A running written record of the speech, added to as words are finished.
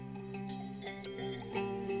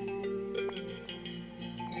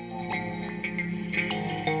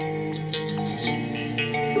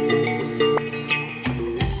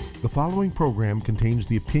following program contains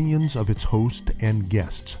the opinions of its host and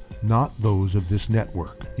guests, not those of this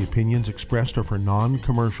network. The opinions expressed are for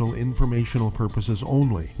non-commercial informational purposes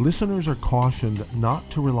only. Listeners are cautioned not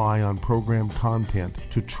to rely on program content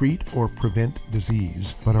to treat or prevent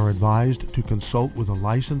disease, but are advised to consult with a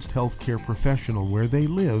licensed healthcare professional where they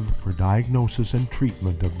live for diagnosis and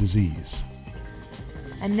treatment of disease.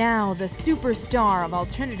 And now, the superstar of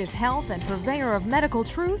alternative health and purveyor of medical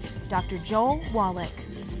truth, Dr. Joel Wallach.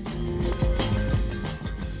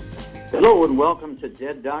 Hello and welcome to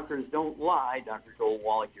Dead Doctors Don't Lie. Dr. Joel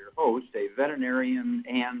Wallach, your host, a veterinarian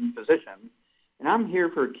and physician. And I'm here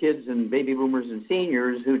for kids and baby boomers and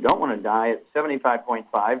seniors who don't want to die at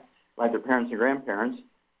 75.5 like their parents and grandparents.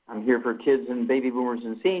 I'm here for kids and baby boomers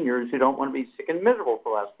and seniors who don't want to be sick and miserable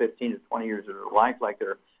for the last 15 to 20 years of their life like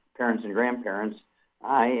their parents and grandparents.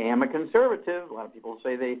 I am a conservative. A lot of people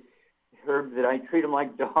say they heard that I treat them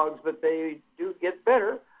like dogs, but they do get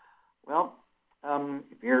better. Well,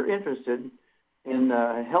 if you're interested in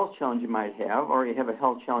a health challenge you might have, or you have a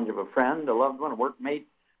health challenge of a friend, a loved one, a workmate,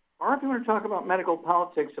 or if you want to talk about medical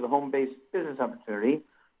politics or the home-based business opportunity,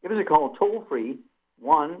 give us a call toll-free,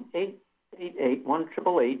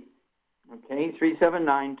 1-888-1888, okay,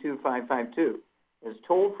 379-2552. It's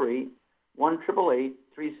toll-free,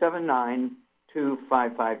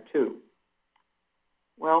 1-888-379-2552.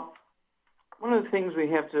 Well, one of the things we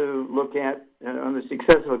have to look at on the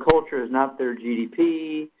success of a culture is not their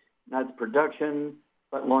GDP, not its production,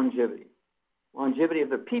 but longevity. Longevity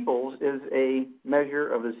of the peoples is a measure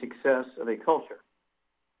of the success of a culture.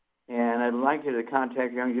 And I'd like you to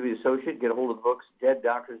contact your longevity associate, get a hold of the books Dead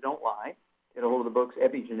Doctors Don't Lie, get a hold of the books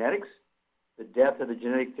Epigenetics, The Death of the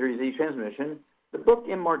Genetic Theory of Disease Transmission, the book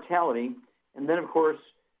Immortality, and then, of course,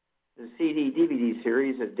 the CD-DVD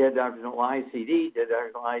series of Dead Doctors Don't Lie CD, Dead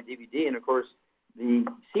Doctors Don't Lie DVD, and of course the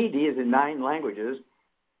CD is in 9 languages.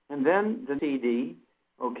 And then the CD,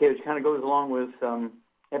 okay, which kind of goes along with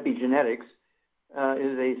epigenetics,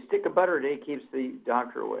 is a stick of butter a day keeps the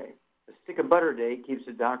doctor away. A stick of butter a day keeps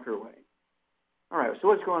the doctor away. All right, so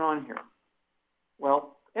what's going on here?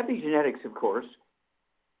 Well, epigenetics, of course,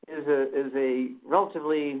 is a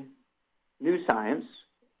relatively new science.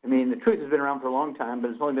 I mean, the truth has been around for a long time, but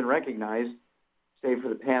it's only been recognized, say, for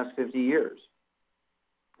the past 50 years.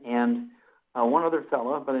 And one other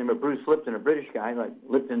fellow by the name of Bruce Lipton, a British guy like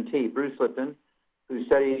Lipton Tea, Bruce Lipton, who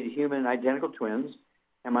studied human identical twins,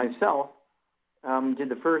 and myself did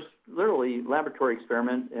the first, literally, laboratory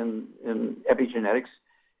experiment in epigenetics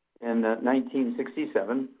in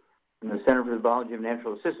 1967 in the Center for the Biology of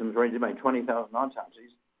Natural Systems, where I did my 20,000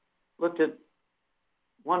 autopsies. Looked at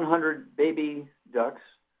 100 baby ducks,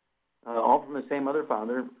 all from the same mother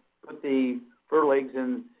father, put the fertile eggs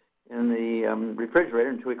in the refrigerator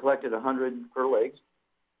until we collected 100 fertile eggs,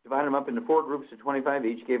 divided them up into 4 groups of 25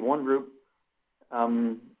 each, gave one group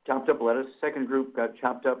chopped up lettuce, second group got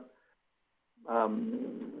chopped up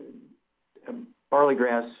barley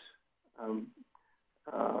grass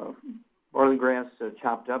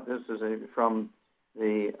chopped up. This is from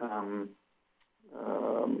the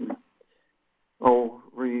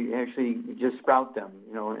we actually just sprout them,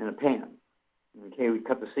 in a pan. Okay, we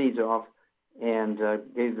cut the seeds off and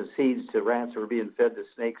gave the seeds to rats that were being fed to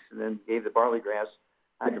snakes, and then gave the barley grass,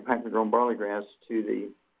 hydroponic grown barley grass, to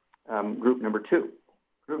the group number 2.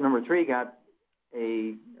 Group number 3 got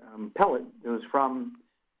a pellet that was from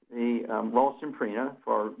the Ralston Purina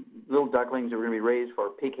for little ducklings that were going to be raised for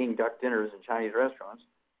Peking duck dinners in Chinese restaurants.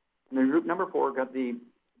 And then group number 4 got the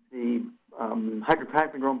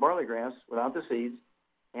hydroponically grown barley grass without the seeds,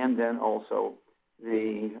 and then also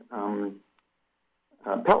the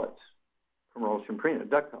pellets from Ralston Purina,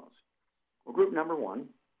 duck pellets. Well, group number 1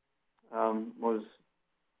 was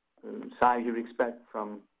the size you would expect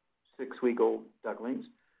from 6-week-old ducklings.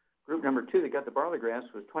 Group number 2 that got the barley grass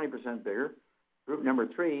was 20% bigger. Group number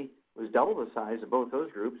 3 was double the size of both those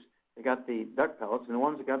groups. They got the duck pellets, and the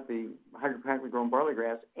ones that got the hydroponically grown barley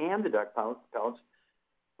grass and the duck pellets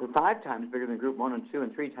were 5 times bigger than group 1 and 2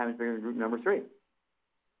 and 3 times bigger than group number 3.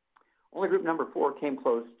 Only group number 4 came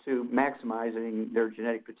close to maximizing their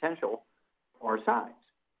genetic potential or size.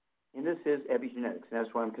 And this is epigenetics, and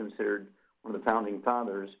that's why I'm considered one of the founding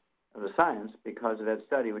fathers of the science, because of that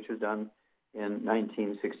study, which was done in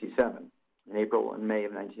 1967, in April and May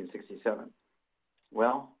of 1967.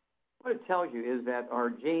 Well, what it tells you is that our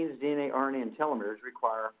genes, DNA, RNA, and telomeres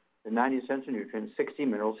require the 90 essential nutrients,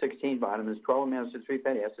 16 minerals, 16 vitamins, 12 amino acids, 3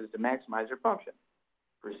 fatty acids to maximize their function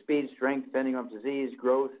for speed, strength, fending off disease,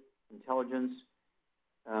 growth, intelligence,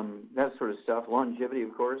 that sort of stuff, longevity,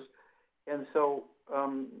 of course. And so,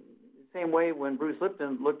 same way when Bruce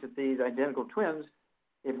Lipton looked at these identical twins,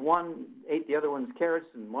 if one ate the other one's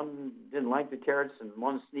carrots and one didn't like the carrots and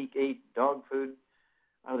one sneak ate dog food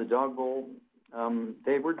out of the dog bowl,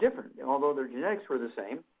 they were different. Although their genetics were the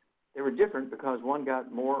same, they were different because one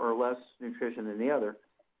got more or less nutrition than the other.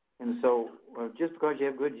 And so just because you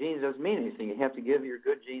have good genes doesn't mean anything. You have to give your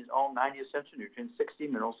good genes all 90 essential nutrients, 60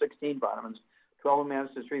 minerals, 16 vitamins, 12 amino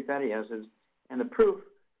acids, 3 fatty acids. And the proof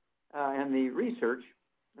and the research,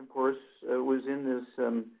 of course, was in this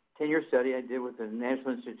 10-year study I did with the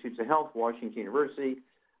National Institutes of Health, Washington University,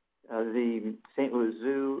 the St. Louis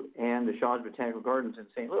Zoo, and the Shaw's Botanical Gardens in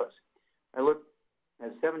St. Louis. I looked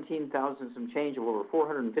at 17,000 some change of over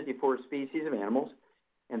 454 species of animals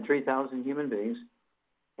and 3,000 human beings,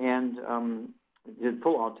 and did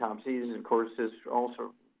full autopsies. Of course, this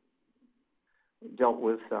also dealt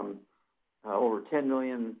with over 10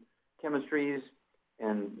 million chemistries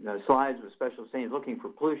and slides with special stains looking for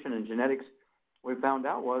pollution and genetics. What we found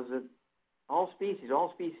out was that all species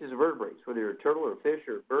of vertebrates, whether you're a turtle or a fish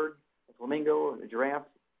or a bird, a flamingo, a giraffe,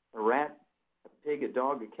 a rat, a pig, a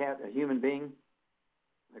dog, a cat, a human being,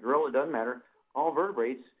 a gorilla, doesn't matter, all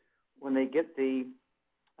vertebrates, when they get the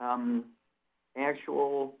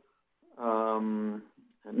actual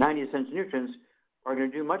 90 essential nutrients, are going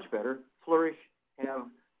to do much better, flourish, have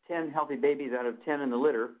 10 healthy babies out of 10 in the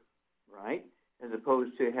litter, right, as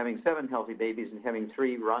opposed to having 7 healthy babies and having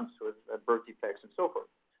 3 runts with birth defects and so forth.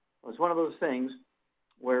 Well, it's one of those things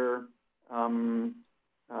where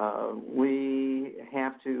we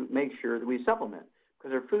have to make sure that we supplement,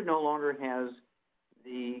 because our food no longer has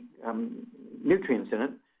the nutrients in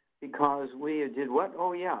it, because we did what?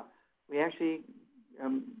 Oh, yeah. We actually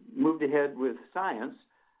moved ahead with science,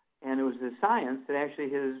 and it was the science that actually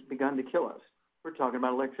has begun to kill us. We're talking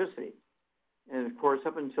about electricity. And, of course,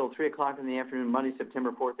 up until 3 o'clock in the afternoon, Monday,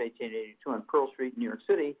 September 4th, 1882, on Pearl Street, New York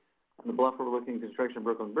City, on the bluff overlooking the construction of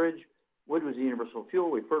Brooklyn Bridge, wood was the universal fuel.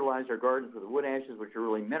 We fertilized our gardens with the wood ashes, which are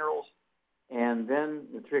really minerals. And then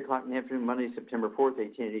at 3 o'clock in the afternoon, Monday, September 4th,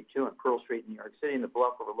 1882, on Pearl Street, New York City, in the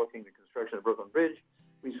bluff overlooking the construction of Brooklyn Bridge,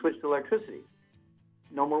 we switched to electricity.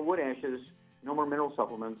 No more wood ashes, no more mineral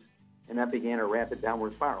supplements, and that began a rapid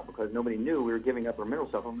downward spiral because nobody knew we were giving up our mineral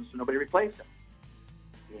supplements, so nobody replaced them.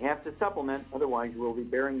 You have to supplement, otherwise you will be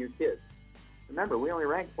burying your kids. Remember, we only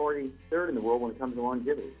rank 43rd in the world when it comes to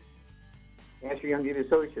longevity. Ask your Youngevity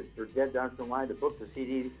associates for Dead Doctors Don't Lie, the book, the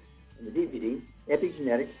CD, and the DVD,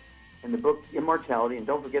 Epigenetics, and the book Immortality, and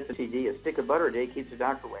don't forget the CD, A Stick of Butter a Day Keeps the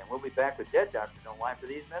Doctor Away. And we'll be back with Dead Doctors Don't Lie for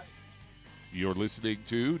these messages. You're listening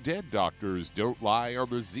to Dead Doctors Don't Lie on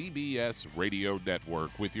the ZBS Radio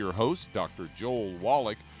Network with your host, Dr. Joel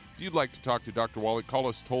Wallach. If you'd like to talk to Dr. Wallach, call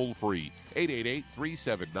us toll-free,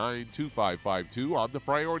 888-379-2552 on the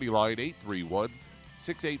priority line,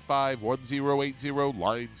 831-685-1080,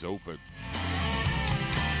 lines open.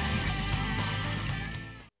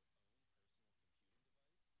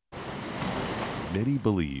 Many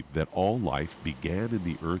believe that all life began in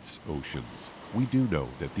the Earth's oceans. We do know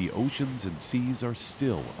that the oceans and seas are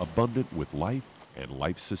still abundant with life and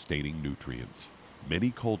life-sustaining nutrients.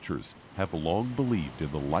 Many cultures have long believed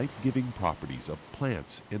in the life-giving properties of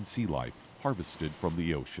plants and sea life harvested from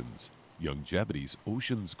the oceans. Youngevity's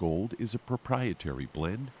Ocean's Gold is a proprietary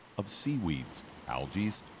blend of seaweeds,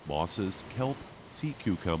 algae, mosses, kelp, sea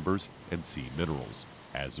cucumbers, and sea minerals,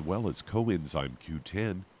 as well as coenzyme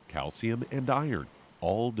Q10, calcium, and iron,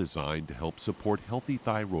 all designed to help support healthy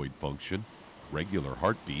thyroid function, regular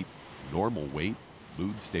heartbeat, normal weight,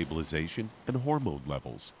 mood stabilization, and hormone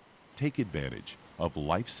levels. Take advantage of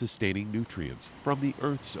life-sustaining nutrients from the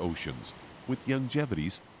Earth's oceans with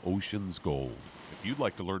Youngevity's Ocean's Gold. If you'd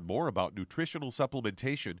like to learn more about nutritional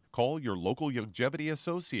supplementation, call your local Youngevity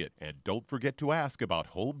associate, and don't forget to ask about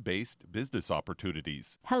home-based business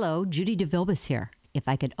opportunities. Hello, Judy DeVilbus here. If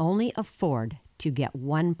I could only afford to get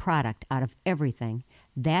one product out of everything,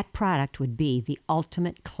 that product would be the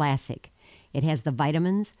Ultimate Classic. It has the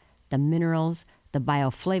vitamins, the minerals, the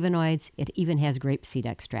bioflavonoids. It even has grapeseed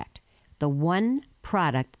extract. The one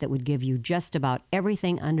product that would give you just about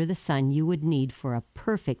everything under the sun you would need for a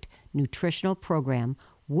perfect nutritional program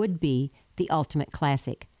would be the Ultimate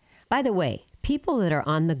Classic. By the way, people that are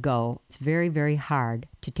on the go, it's very, very hard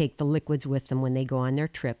to take the liquids with them when they go on their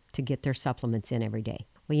trip to get their supplements in every day.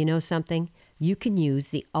 Well, you know something? You can use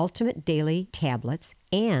the Ultimate Daily Tablets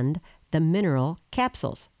and the Mineral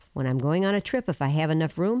Capsules. When I'm going on a trip, if I have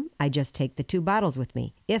enough room, I just take the 2 bottles with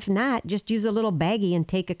me. If not, just use a little baggie and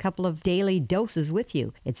take a couple of daily doses with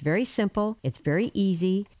you. It's very simple. It's very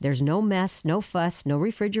easy. There's no mess, no fuss, no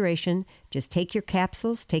refrigeration. Just take your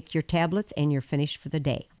capsules, take your tablets, and you're finished for the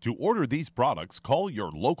day. To order these products, call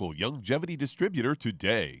your local Youngevity distributor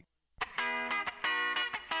today.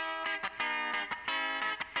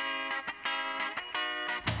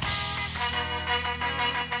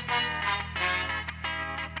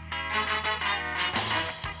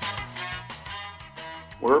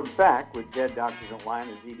 We're back with Dead Doctors Online,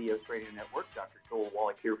 the ZBS Radio Network. Dr. Joel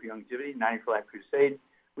Wallach here for Youngevity, 90 for Life Crusade.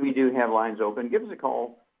 We do have lines open. Give us a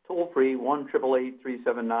call, toll-free,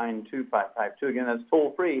 1-888-379-2552. Again, that's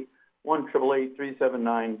toll-free,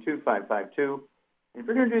 1-888-379-2552. And if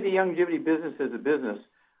you're going to do the Youngevity business as a business,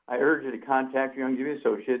 I urge you to contact your Youngevity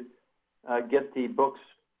associate, get the books,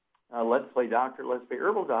 Let's Play Doctor, Let's Play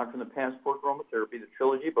Herbal Doctor, and the Passport Aromatherapy, the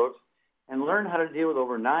trilogy books, and learn how to deal with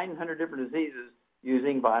over 900 different diseases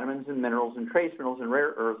using vitamins and minerals and trace minerals and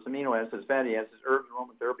rare earths, amino acids, fatty acids, herbs,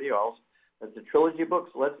 aromatherapy oils. That's the trilogy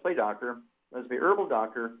books, Let's Play Doctor, Let's Play Herbal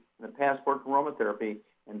Doctor, and the Passport Aromatherapy.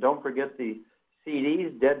 And don't forget the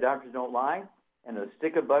CDs, Dead Doctors Don't Lie, and a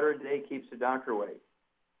stick of butter a day keeps the doctor away.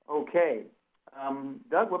 Okay.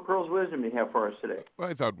 Doug, what pearls of wisdom do you have for us today? Well,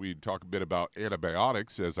 I thought we'd talk a bit about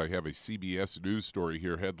antibiotics, as I have a CBS News story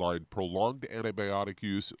here headlined, Prolonged Antibiotic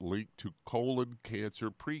Use Linked to Colon Cancer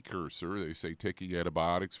Precursor. They say taking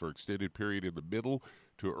antibiotics for extended period in the middle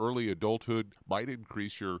to early adulthood might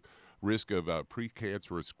increase your risk of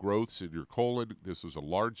precancerous growths in your colon. This was a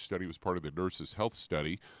large study. It was part of the Nurses' Health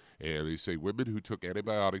Study. And they say women who took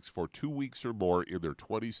antibiotics for 2 weeks or more in their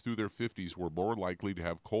 20s through their 50s were more likely to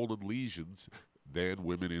have colon lesions than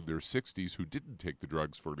women in their 60s who didn't take the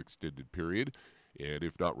drugs for an extended period. And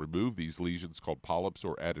if not removed, these lesions, called polyps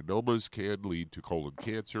or adenomas, can lead to colon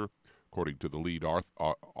cancer. According to the lead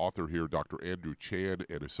author here, Dr. Andrew Chan,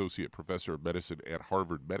 an associate professor of medicine at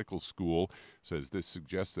Harvard Medical School, says this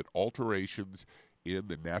suggests that alterations in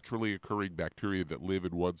the naturally occurring bacteria that live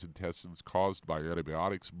in one's intestines caused by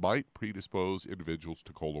antibiotics might predispose individuals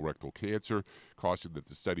to colorectal cancer. Cautioned that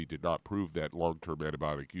the study did not prove that long-term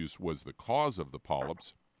antibiotic use was the cause of the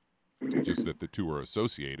polyps, just that the two are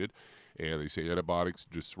associated. And they say antibiotics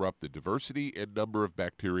disrupt the diversity and number of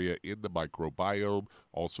bacteria in the microbiome,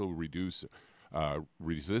 also reduce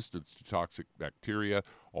resistance to toxic bacteria.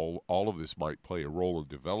 All of this might play a role in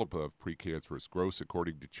development of precancerous growths,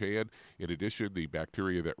 according to Chan. In addition, the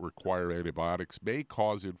bacteria that require antibiotics may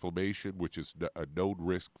cause inflammation, which is a known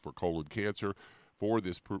risk for colon cancer. For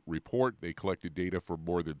this report, they collected data from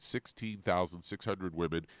more than 16,600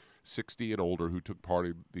 women 60 and older who took part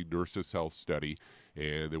in the Nurses' Health Study,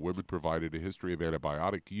 and the women provided a history of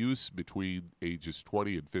antibiotic use between ages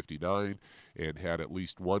 20 and 59 and had at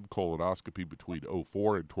least one colonoscopy between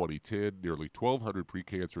 2004 and 2010. Nearly 1,200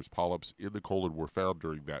 precancerous polyps in the colon were found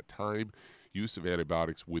during that time. Use of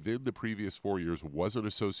antibiotics within the previous 4 years wasn't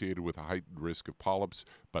associated with a heightened risk of polyps,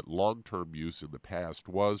 but long-term use in the past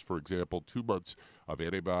was. For example, 2 months of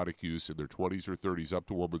antibiotic use in their 20s or 30s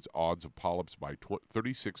upped a woman's odds of polyps by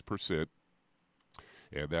 36%.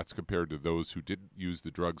 And that's compared to those who didn't use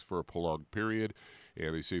the drugs for a prolonged period.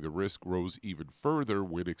 And they say the risk rose even further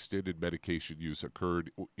when extended medication use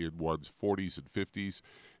occurred in one's 40s and 50s.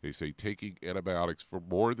 They say taking antibiotics for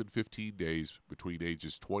more than 15 days between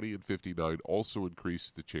ages 20 and 59 also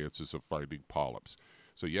increased the chances of finding polyps.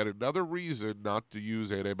 So yet another reason not to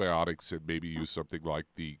use antibiotics and maybe use something like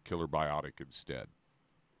the Killer Biotic instead.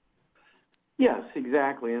 Yes,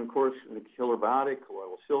 exactly. And of course, the Killer Biotic,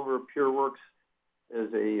 Colloidal Silver, PureWorks, as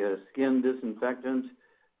a skin disinfectant.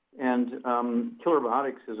 And Killer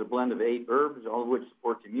Biotics is a blend of 8 herbs, all of which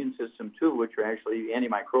support the immune system, 2 of which are actually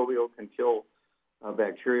antimicrobial, can kill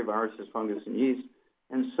bacteria, viruses, fungus, and yeast.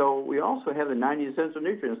 And so we also have the 90 essential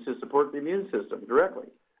nutrients to support the immune system directly.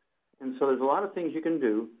 And so there's a lot of things you can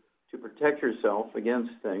do to protect yourself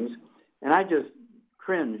against things. And I just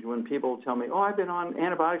cringe when people tell me, oh, I've been on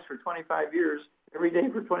antibiotics for 25 years, every day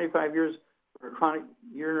for 25 years, for a chronic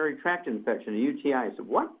urinary tract infection, a UTI. I said,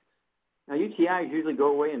 what? Now, UTIs usually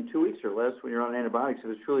go away in 2 weeks or less when you're on antibiotics if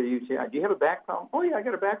it's truly a UTI. Do you have a back problem? Oh, yeah, I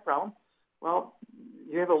got a back problem. Well,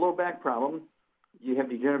 you have a low back problem. You have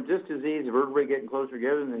degenerative disc disease, the vertebrae getting closer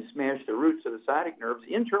together, and they smash the roots of the sciatic nerves,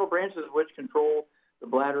 the internal branches of which control the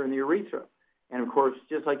bladder and the urethra. And, of course,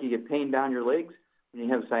 just like you get pain down your legs when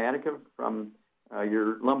you have sciatica from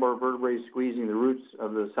your lumbar vertebrae squeezing the roots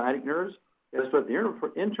of the sciatic nerves, that's what the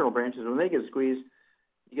internal branches, when they get squeezed,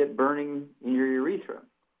 you get burning in your urethra.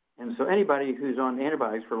 And so anybody who's on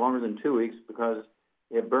antibiotics for longer than 2 weeks because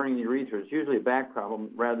they have burning in the urethra, it's usually a back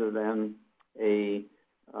problem rather than a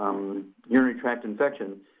urinary tract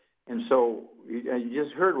infection. And so you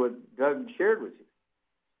just heard what Doug shared with you.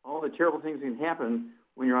 All the terrible things that can happen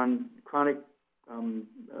when you're on chronic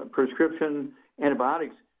prescription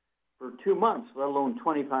antibiotics for 2 months, let alone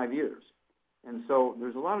 25 years. And so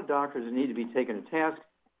there's a lot of doctors that need to be taken to task.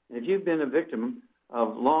 And if you've been a victim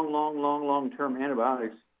of long-term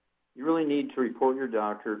antibiotics, you really need to report your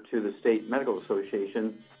doctor to the State Medical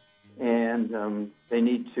Association, and they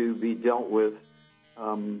need to be dealt with.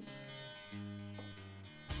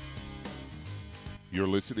 You're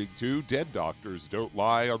listening to Dead Doctors Don't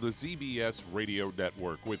Lie on the ZBS Radio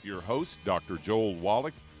Network with your host, Dr. Joel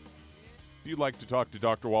Wallach. If you'd like to talk to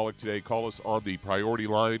Dr. Wallach today, call us on the priority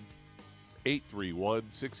line,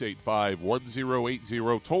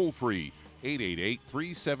 831-685-1080, toll free,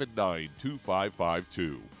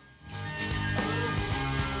 888-379-2552.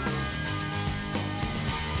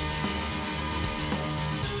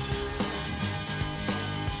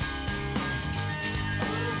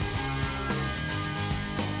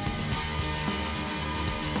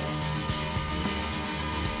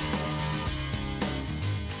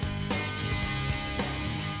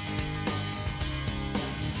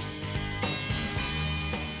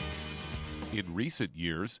 In recent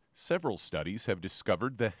years, several studies have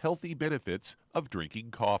discovered the healthy benefits of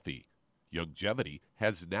drinking coffee. Youngevity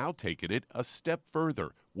has now taken it a step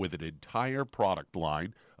further with an entire product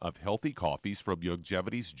line of healthy coffees from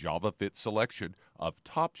Youngevity's JavaFit selection of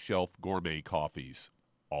top-shelf gourmet coffees.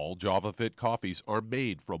 All JavaFit coffees are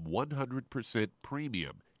made from 100%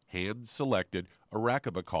 premium, hand-selected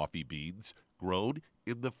Arabica coffee beans grown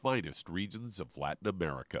in the finest regions of Latin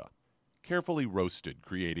America. Carefully roasted,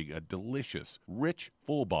 creating a delicious, rich,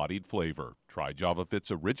 full-bodied flavor. Try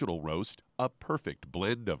JavaFit's original roast, a perfect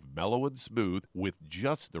blend of mellow and smooth with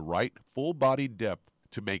just the right full-bodied depth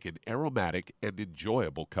to make an aromatic and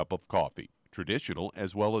enjoyable cup of coffee. Traditional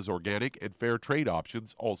as well as organic and fair trade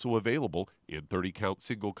options also available in 30-count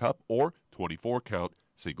single cup or 24-count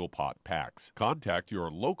single pot packs. Contact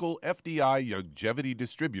your local FDI Youngevity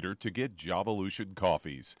distributor to get Javalution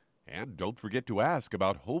coffees. And don't forget to ask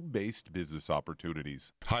about home-based business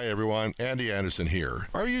opportunities. Hi everyone, Andy Anderson here.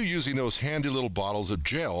 Are you using those handy little bottles of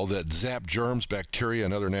gel that zap germs, bacteria,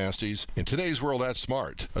 and other nasties? In today's world, that's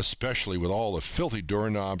smart, especially with all the filthy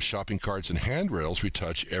doorknobs, shopping carts, and handrails we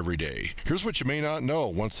touch every day. Here's what you may not know.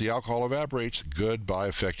 Once the alcohol evaporates, goodbye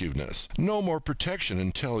effectiveness. No more protection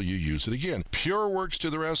until you use it again. PureWorks to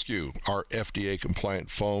the rescue. Our FDA-compliant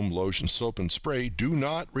foam, lotion, soap, and spray do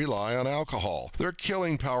not rely on alcohol. Their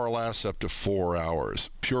killing power lasts up to 4 hours.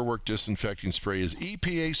 PureWork disinfecting spray is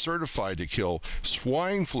EPA certified to kill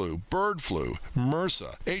swine flu, bird flu,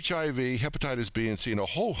 MRSA, HIV, hepatitis B and C, and a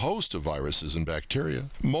whole host of viruses and bacteria.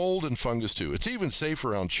 Mold and fungus too. It's even safe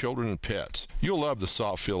around children and pets. You'll love the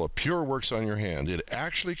soft feel of PureWorks on your hand. It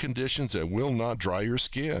actually conditions and will not dry your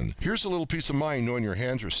skin. Here's a little peace of mind knowing your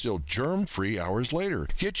hands are still germ-free hours later.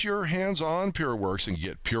 Get your hands on PureWorks and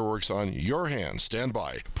get PureWorks on your hands. Stand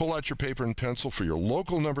by. Pull out your paper and pencil for your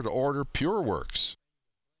local number to order PureWorks.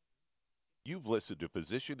 You've listened to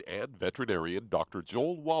physician and veterinarian Dr.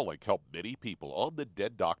 Joel Wallach help many people on the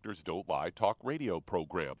Dead Doctors Don't Lie talk radio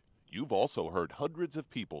program. You've also heard hundreds of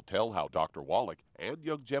people tell how Dr. Wallach and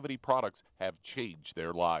Youngevity products have changed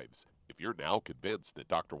their lives. If you're now convinced that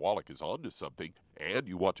Dr. Wallach is onto something and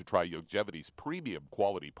you want to try Youngevity's premium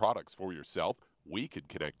quality products for yourself, we can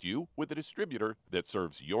connect you with a distributor that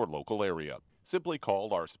serves your local area. Simply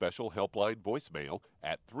call our special helpline voicemail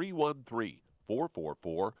at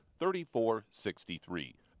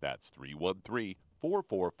 313-444-3463. That's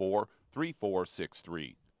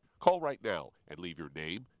 313-444-3463. Call right now and leave your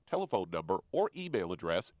name, telephone number, or email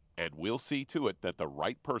address, and we'll see to it that the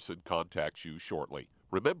right person contacts you shortly.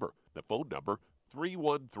 Remember, the phone number,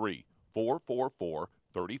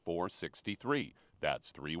 313-444-3463.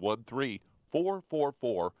 That's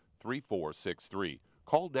 313-444-3463.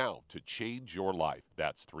 Call now to change your life.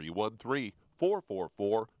 That's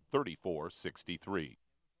 313-444-3463.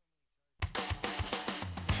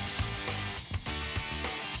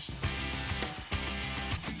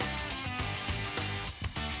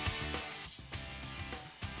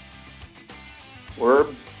 We're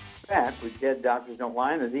back with Dead Doctors Don't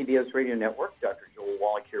Lie on the ZBS Radio Network. Dr. Joel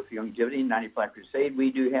Wallach here for Youngevity, 90 Flat Crusade.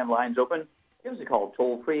 We do have lines open. Give us a call,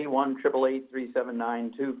 toll-free,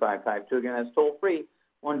 1-888-379-2552. Again, that's toll-free,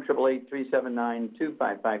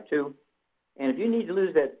 1-888-379-2552. And if you need to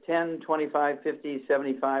lose that 10, 25, 50,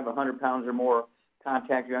 75, 100 pounds or more,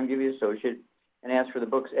 contact your Youngevity associate and ask for the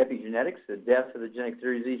books Epigenetics, The Death of the Genetic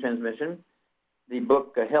Theory of Disease Transmission, the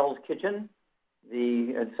book Hell's Kitchen,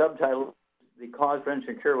 the subtitle, The Cause, Prevention,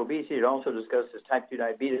 and Cure of Obesity. It also discusses type 2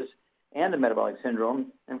 diabetes and the metabolic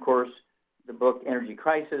syndrome. And, of course, the book Energy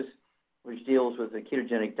Crisis, which deals with the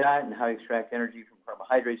ketogenic diet and how you extract energy from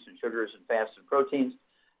carbohydrates and sugars and fats and proteins.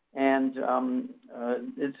 And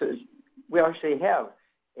we actually have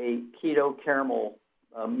a keto caramel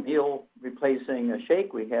meal replacing a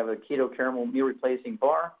shake. We have a keto caramel meal replacing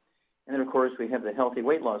bar. And then, of course, we have the healthy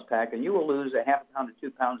weight loss pack. And you will lose a half a pound to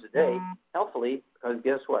 2 pounds a day healthily because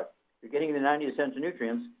guess what? You're getting the 90 essential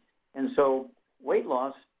nutrients. And so weight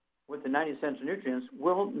loss with the 90 essential nutrients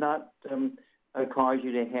will not cause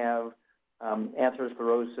you to have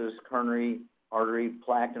atherosclerosis, coronary artery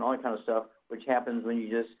plaque, and all that kind of stuff, which happens when you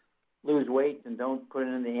just lose weight and don't put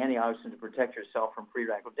in the antioxidant to protect yourself from free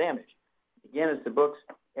radical damage. Again, it's the books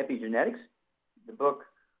Epigenetics, the book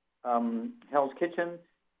Hell's Kitchen,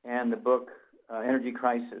 and the book Energy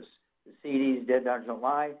Crisis. The CDs, Dead Doctors Don't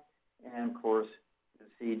Lie, and, of course, the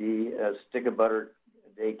CD, Stick of Butter a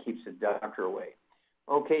Day Keeps the Doctor Away.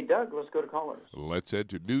 Okay, Doug, let's go to callers. Let's head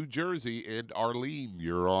to New Jersey, and Arlene,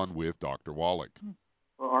 you're on with Dr. Wallach.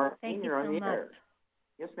 Well, Arlene, Thank you're you on so the air.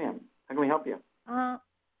 Yes, ma'am. How can we help you? I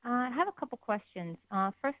have a couple questions.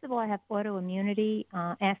 First of all, I have autoimmunity,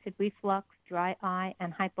 acid reflux, dry eye,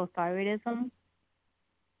 and hypothyroidism.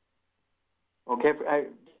 Okay,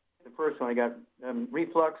 the first one, I got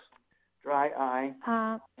reflux, dry eye.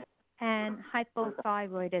 And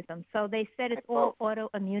hypothyroidism. So they said it's all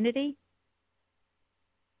autoimmunity.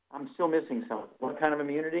 I'm still missing something. What kind of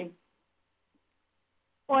immunity?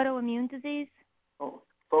 Autoimmune disease? Oh,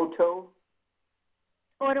 photo?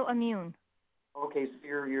 Autoimmune. Okay, so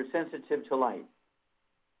you're sensitive to light.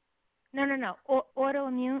 No.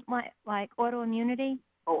 Autoimmune, like autoimmunity?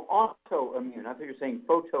 Oh, autoimmune. I thought you were saying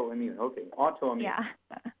photoimmune. Okay, autoimmune. Yeah.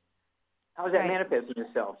 How is that Right. manifesting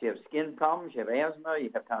itself? Do you have skin problems? You have asthma? You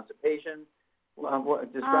have constipation?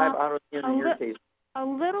 Describe autoimmune in your case. A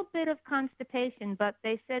little bit of constipation, but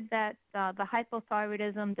they said that the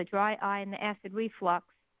hypothyroidism, the dry eye, and the acid reflux,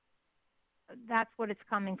 that's what it's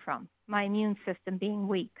coming from, my immune system being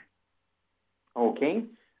weak. Okay.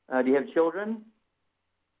 Do you have children?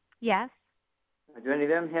 Yes. Do any of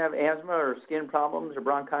them have asthma or skin problems or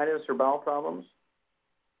bronchitis or bowel problems?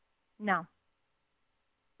 No.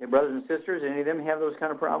 Your brothers and sisters, any of them have those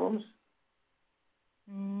kind of problems?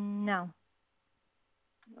 No.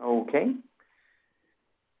 Okay.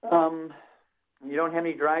 You don't have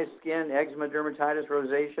any dry skin, eczema, dermatitis,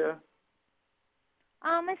 rosacea?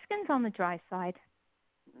 My skin's on the dry side.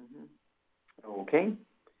 Okay.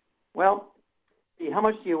 Well, how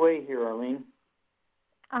much do you weigh here, Arlene?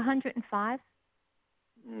 105.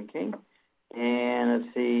 Okay. And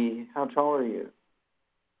let's see, how tall are you?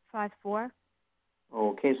 5'4".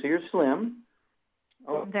 Okay, so you're slim.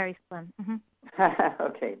 Oh. I'm very slim.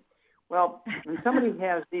 Okay. Well, when somebody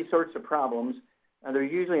has these sorts of problems,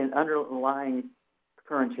 there's usually an underlying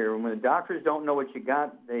current here. When the doctors don't know what you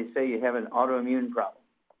got, they say you have an autoimmune problem.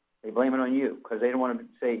 They blame it on you because they don't want to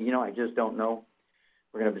say, I just don't know.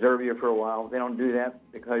 We're going to observe you for a while. They don't do that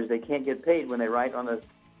because they can't get paid when they write on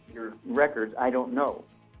your records, I don't know.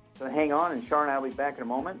 So hang on, and Char and I will be back in a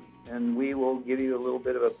moment, and we will give you a little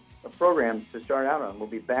bit of a program to start out on. We'll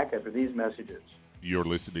be back after these messages. You're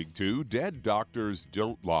listening to Dead Doctors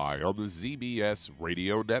Don't Lie on the ZBS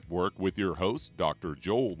Radio Network with your host, Dr.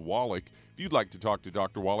 Joel Wallach. If you'd like to talk to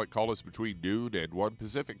Dr. Wallach, call us between noon and 1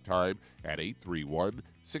 Pacific Time at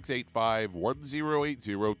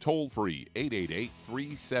 831-685-1080, toll free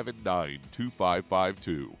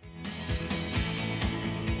 888-379-2552.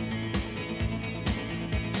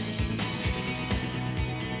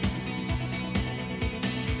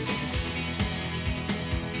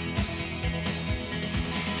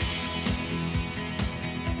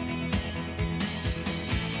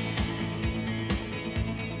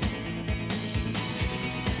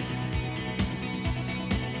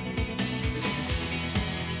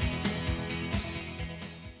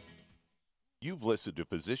 You've listened to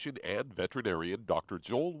physician and veterinarian Dr.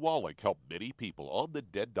 Joel Wallach help many people on the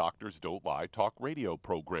Dead Doctors Don't Lie talk radio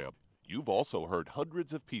program. You've also heard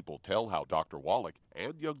hundreds of people tell how Dr. Wallach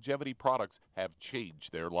and Youngevity products have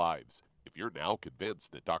changed their lives. If you're now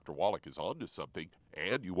convinced that Dr. Wallach is onto something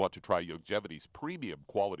and you want to try Youngevity's premium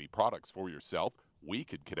quality products for yourself, we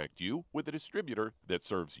can connect you with a distributor that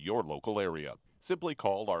serves your local area. Simply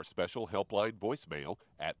call our special helpline voicemail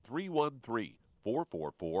at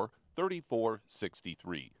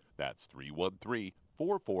 313-444-3463. That's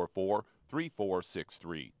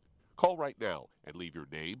 313-444-3463. Call right now and leave your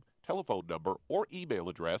name, telephone number, or email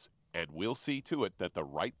address, and we'll see to it that the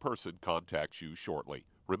right person contacts you shortly.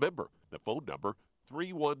 Remember, the phone number,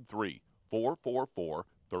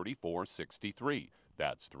 313-444-3463.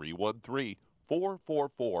 That's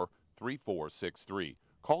 313-444-3463.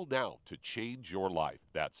 Call now to change your life.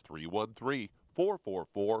 That's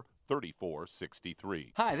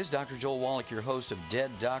 313-444-3463. Hi, this is Dr. Joel Wallach, your host of Dead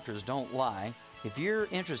Doctors Don't Lie. If you're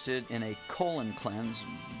interested in a colon cleanse,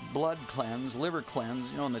 blood cleanse, liver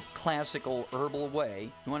cleanse, in the classical herbal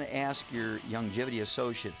way, you want to ask your Youngevity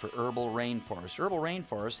associate for Herbal Rainforest. Herbal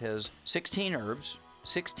Rainforest has 16 herbs,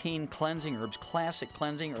 16 cleansing herbs, classic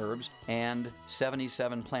cleansing herbs, and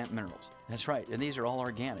 77 plant minerals. That's right, and these are all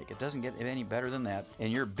organic. It doesn't get any better than that.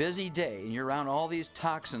 In your busy day, and you're around all these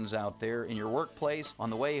toxins out there in your workplace, on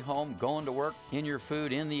the way home, going to work, in your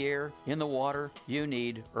food, in the air, in the water, you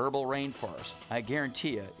need Herbal Rainforest. I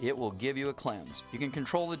guarantee you, it will give you a cleanse. You can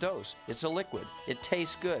control the dose. It's a liquid. It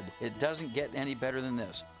tastes good. It doesn't get any better than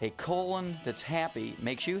this. A colon that's happy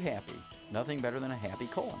makes you happy. Nothing better than a happy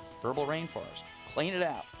colon. Herbal Rainforest. Clean it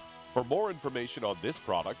out. For more information on this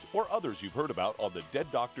product or others you've heard about on the Dead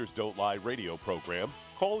Doctors Don't Lie radio program,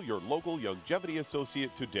 call your local Youngevity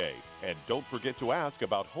associate today. And don't forget to ask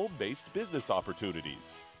about home-based business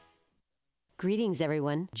opportunities. Greetings,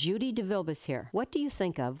 everyone. Judy DeVilbus here. What do you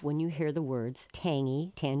think of when you hear the words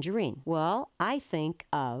tangy tangerine? Well, I think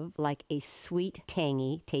of like a sweet,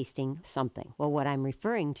 tangy tasting something. Well, what I'm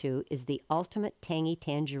referring to is the Ultimate Tangy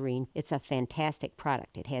Tangerine. It's a fantastic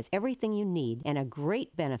product. It has everything you need, and a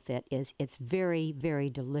great benefit is it's very,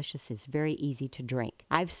 very delicious. It's very easy to drink.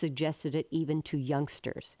 I've suggested it even to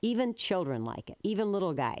youngsters. Even children like it. Even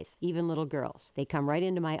little guys. Even little girls. They come right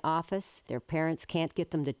into my office. Their parents can't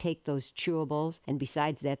get them to take those chewables. And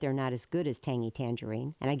besides that, they're not as good as Tangy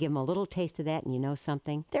Tangerine. And I give them a little taste of that, and you know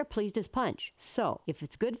something? They're pleased as punch. So, if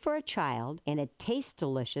it's good for a child and it tastes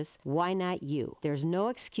delicious, why not you? There's no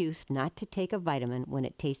excuse not to take a vitamin when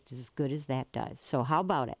it tastes as good as that does. So how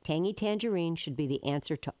about it? Tangy Tangerine should be the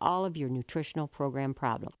answer to all of your nutritional program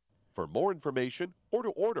problems. For more information or to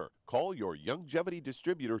order, call your Youngevity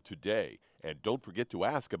distributor today. And don't forget to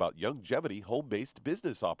ask about Youngevity home-based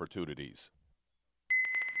business opportunities.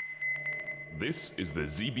 This is the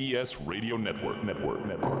ZBS Radio Network.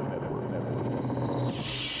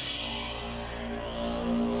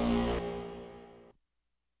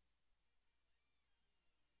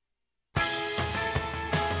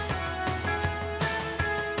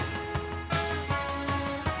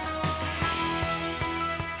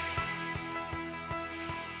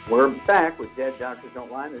 We're back with Dead Doctors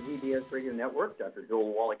Don't Lie on the ZBS Radio Network. Dr.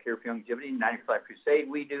 Joel Wallach here for Youngevity, 95 Crusade.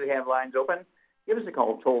 We do have lines open. Give us a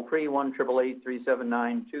call, toll-free,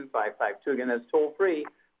 1-888-379-2552. Again, that's toll-free,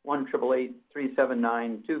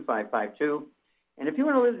 1-888-379-2552. And if you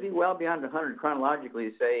want to live to be well beyond 100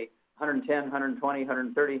 chronologically, say 110, 120,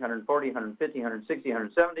 130, 140, 150, 160,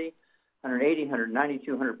 170, 180, 190,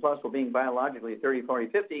 200 plus, while being biologically 30, 40,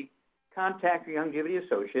 50, contact your Youngevity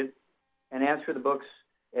associate and ask for the books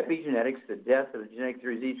Epigenetics, The Death of the Genetic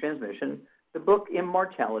Disease Transmission, the book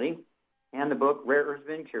Immortality, and the book Rare Earths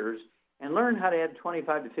and Cures, and learn how to add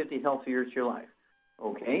 25 to 50 healthy years to your life.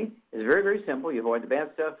 Okay? It's very, very simple. You avoid the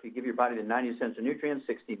bad stuff. You give your body the 90 essential of nutrients,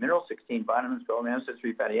 16 minerals, 16 vitamins, 12 amino acids,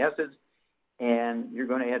 3 fatty acids, and you're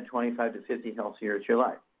going to add 25 to 50 healthy years to your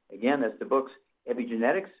life. Again, that's the books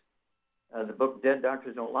Epigenetics, the book Dead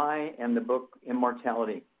Doctors Don't Lie, and the book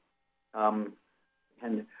Immortality. And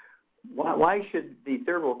why should the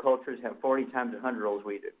third world cultures have 40 times 100 as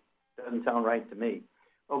we do? Doesn't sound right to me.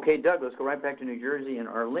 Okay, Doug, let's go right back to New Jersey and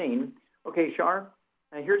Arlene. Okay, Shar,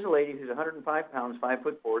 now here's a lady who's 105 pounds,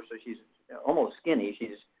 5'4", so she's almost skinny.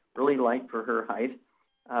 She's really light for her height.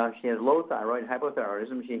 She has low thyroid,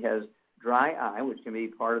 hypothyroidism. She has dry eye, which can be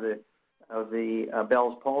part of the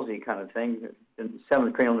Bell's palsy kind of thing. The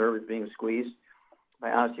seventh cranial nerve is being squeezed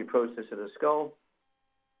by osteoporosis of the skull.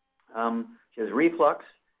 She has reflux,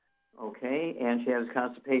 okay, and she has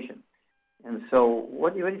constipation. And so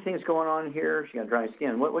what do you think is going on here? She got dry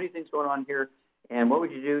skin. What do you think is going on here? And what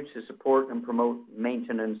would you do to support and promote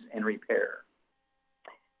maintenance and repair?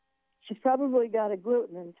 She's probably got a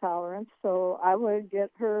gluten intolerance, so I would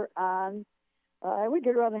get her on a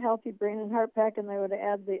healthy brain and heart pack, and I would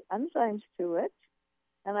add the enzymes to it,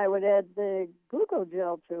 and I would add the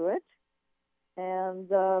glucogel to it, and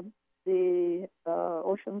the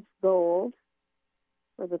Ocean's Gold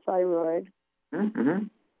for the thyroid. Mm-hmm.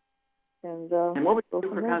 And what would you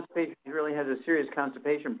do for constipation? She really has a serious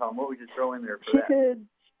constipation problem. What would you throw in there for that?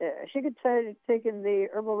 She could try taking the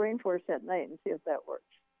Herbal Rainforest at night and see if that works.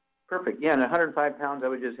 Perfect. Yeah, and 105 pounds, I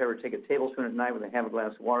would just have her take a tablespoon at night with a half a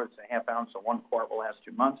glass of water. It's a half ounce, so 1 quart will last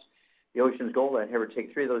 2 months. The Ocean's Gold, I'd have her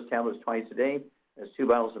take 3 of those tablets twice a day. That's 2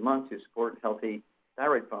 bottles a month to support healthy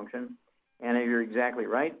thyroid function. And you're exactly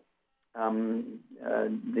right.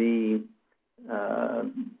 The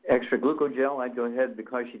extra glucogel, I'd go ahead,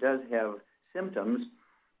 because she does have symptoms,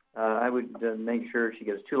 I would make sure she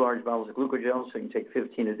gets 2 large bottles of glucogel, so you can take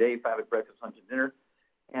 15 a day, 5 at breakfast, lunch, and dinner.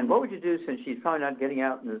 And what would you do, since she's probably not getting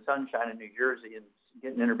out in the sunshine in New Jersey and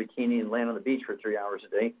getting in her bikini and laying on the beach for 3 hours a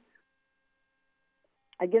day?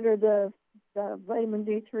 I get her the vitamin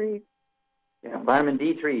D3. Yeah, vitamin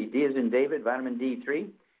D3. D as in David, vitamin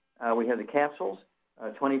D3. We have the capsules,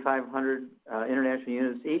 2,500 international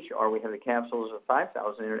units each, or we have the capsules of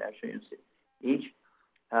 5,000 international units each.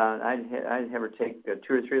 I'd have her take 2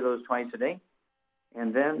 or 3 of those twice a day.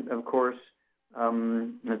 And then, of course,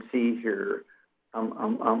 let's see here.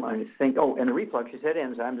 I think, and the reflux, she said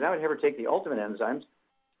enzymes. I would have her take the Ultimate enzymes.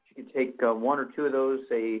 She could take 1 or 2 of those,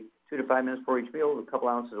 say 2 to 5 minutes before each meal with a couple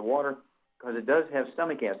ounces of water, because it does have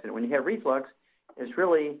stomach acid. When you have reflux, it's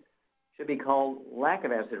really should be called lack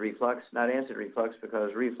of acid reflux, not acid reflux,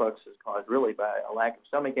 because reflux is caused really by a lack of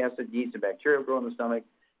stomach acid. Yeast and bacteria grow in the stomach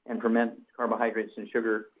and ferment carbohydrates and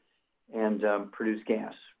sugar and produce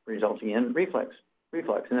gas, resulting in reflux.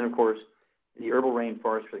 And then, of course, the herbal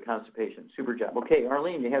rainforest for the constipation. Super job. Okay,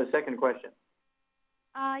 Arlene, you had a second question.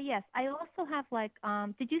 Yes. I also have,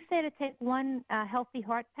 did you say to take 1 healthy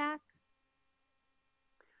heart pack?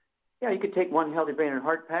 Yeah, you could take 1 healthy brain and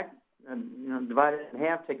heart pack, divide it in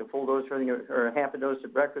half, take a full dose for everything, or half a dose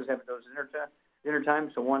at breakfast, half a dose at dinner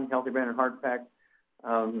time. So 1 healthy brain and heart pack.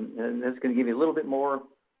 And that's going to give you a little bit more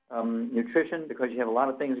nutrition because you have a lot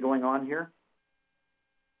of things going on here.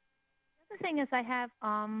 The other thing is I have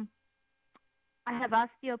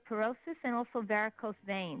osteoporosis and also varicose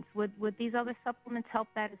veins. Would these other supplements help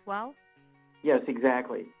that as well? Yes,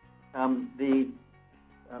 exactly. The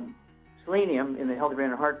selenium in the Healthy Brain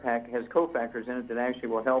and Heart Pack has cofactors in it that actually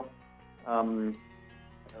will help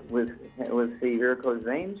with the varicose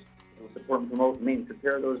veins. It will support and promote maintenance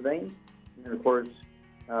repair of those veins. And of course,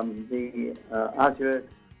 the oxalates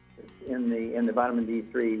in the vitamin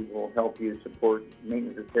D3 will help you support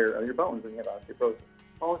maintenance repair of your bones when you have osteoporosis.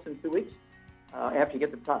 Call us in 2 weeks. After you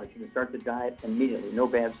get the product, you can start the diet immediately. No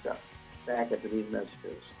bad stuff. Back after these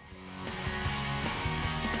messages.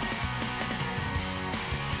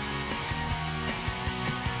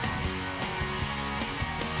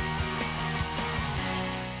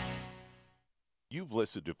 You've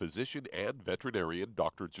listened to physician and veterinarian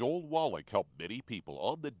Dr. Joel Wallach help many people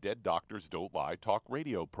on the Dead Doctors Don't Lie talk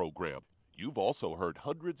radio program. You've also heard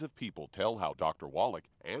hundreds of people tell how Dr. Wallach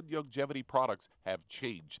and Youngevity products have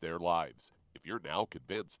changed their lives. If you're now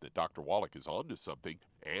convinced that Dr. Wallach is onto something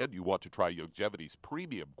and you want to try Youngevity's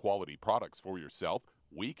premium quality products for yourself,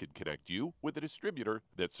 we can connect you with a distributor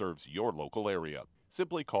that serves your local area.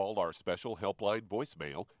 Simply call our special helpline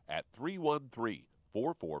voicemail at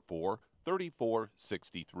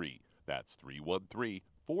 313-444-3463. That's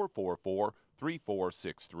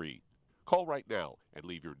 313-444-3463. Call right now and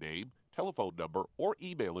leave your name, telephone number, or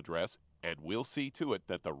email address, and we'll see to it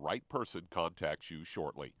that the right person contacts you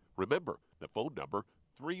shortly. Remember, the phone number,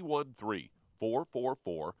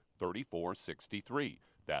 313-444-3463.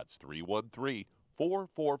 That's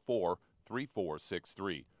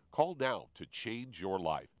 313-444-3463. Call now to change your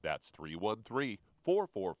life. That's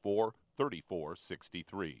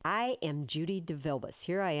 313-444-3463. I am Judy DeVilbus.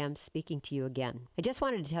 Here I am speaking to you again. I just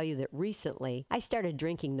wanted to tell you that recently I started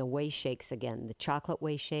drinking the Whey Shakes again, the chocolate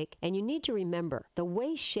Whey Shake. And you need to remember, the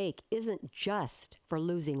Whey Shake isn't just for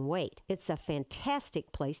losing weight. It's a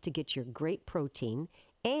fantastic place to get your great protein.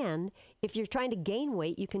 And if you're trying to gain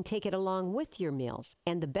weight, you can take it along with your meals.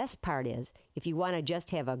 And the best part is, if you want to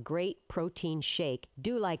just have a great protein shake,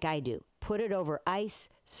 do like I do. Put it over ice,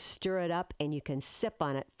 stir it up, and you can sip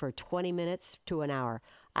on it for 20 minutes to an hour.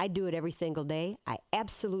 I do it every single day. I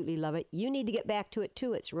absolutely love it. You need to get back to it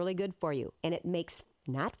too. It's really good for you. And it makes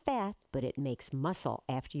not fat, but it makes muscle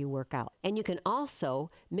after you work out. And you can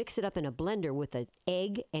also mix it up in a blender with an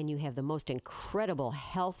egg, and you have the most incredible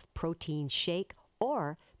health protein shake.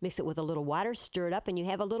 Or mix it with a little water, stir it up, and you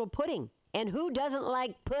have a little pudding. And who doesn't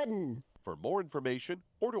like pudding? For more information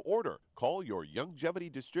or to order, call your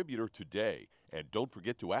Youngevity distributor today. And don't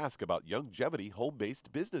forget to ask about Youngevity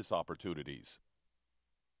home-based business opportunities.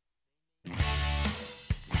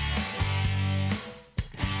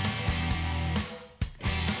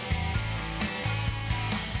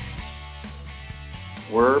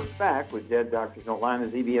 We're back with Dead Doctors Don't Lie on the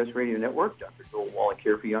ZBS Radio Network. Dr. Joel Wallach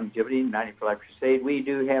here for Youngevity, 90 for Life Crusade. We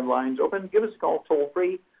do have lines open. Give us a call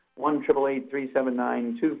toll-free,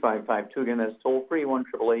 1-888-379-2552. Again, that's toll-free,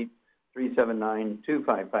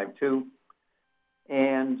 1-888-379-2552.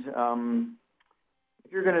 And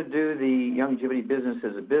if you're going to do the Youngevity business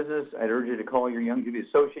as a business, I'd urge you to call your Youngevity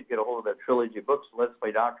associate, get a hold of that trilogy of books, Let's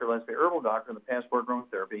Play Doctor, Let's Play Herbal Doctor, and the Passport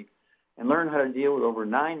Aromatherapy, and learn how to deal with over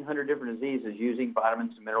 900 different diseases using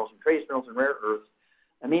vitamins and minerals and trace minerals and rare earths,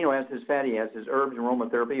 amino acids, fatty acids, herbs, and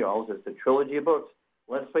aromatherapy oils. It's the trilogy of books,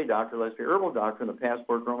 Let's Play Doctor, Let's Play Herbal Doctor, and the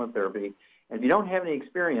Passport Aromatherapy. And if you don't have any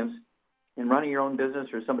experience in running your own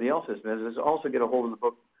business or somebody else's business, also get a hold of the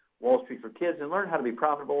book Wall Street for Kids and learn how to be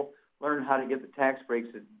profitable, learn how to get the tax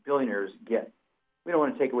breaks that billionaires get. We don't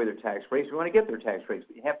want to take away their tax breaks. We want to get their tax breaks.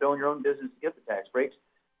 But you have to own your own business to get the tax breaks.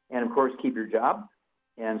 And, of course, keep your job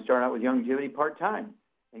and start out with Youngevity part-time.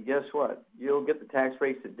 And guess what? You'll get the tax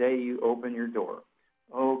breaks the day you open your door.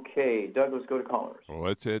 Okay, Doug, let's go to callers. Well,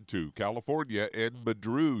 let's head to California. And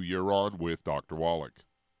Madru, you're on with Dr. Wallach.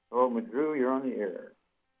 Oh, Madru, you're on the air.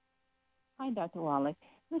 Hi, Dr. Wallach.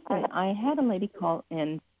 Listen, I had a lady call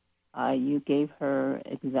in. You gave her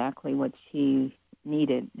exactly what she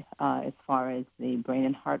needed as far as the brain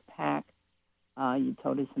and heart pack. You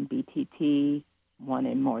told her some BTT, one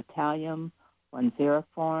Immortalium, one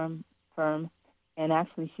Xeroform, and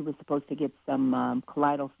actually she was supposed to get some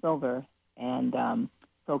colloidal silver and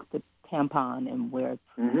soak the tampon and wear it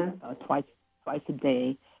twice a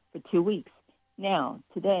day for 2 weeks. Now,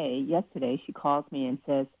 yesterday, she calls me and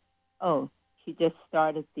says, oh, she just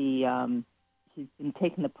started the, she's been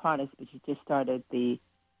taking the products, but she just started the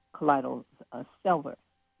colloidal silver.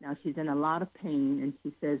 Now, she's in a lot of pain, and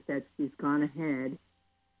she says that she's gone ahead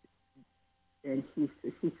and she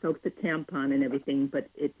soaked the tampon and everything, but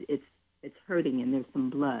it's hurting and there's some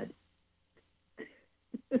blood.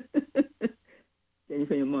 Thank you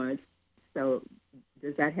very much. So,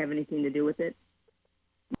 does that have anything to do with it?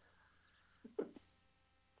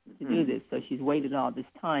 To do this, so she's waited all this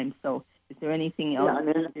time. So, is there anything else? Yeah, and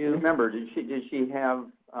then, to do? remember, did she have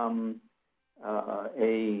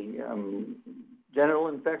genital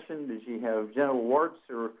infection? Did she have genital warts,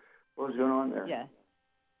 or what was going on there? Yeah,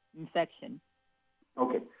 infection.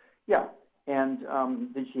 Okay, yeah. And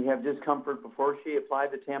did she have discomfort before she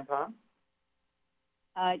applied the tampon?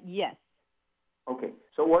 Yes. Okay,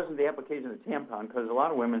 so it wasn't the application of the tampon, because a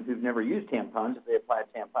lot of women who've never used tampons, if they apply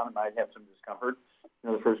a tampon, they might have some discomfort,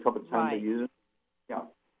 the first couple of times they use it. Yeah.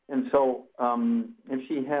 And so if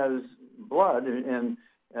she has blood, and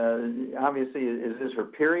obviously, is this her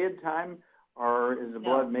period time, or is the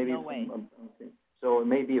blood maybe? No way. So it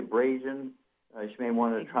may be abrasion. She may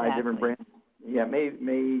want to try different brands. Yeah, may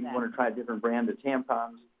want to try a different brand of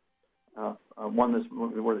tampons. One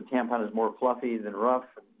where the tampon is more fluffy than rough,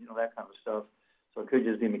 that kind of stuff. So it could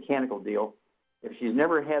just be a mechanical deal. If she's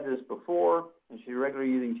never had this before and she's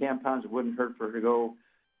regularly using tampons, it wouldn't hurt for her to go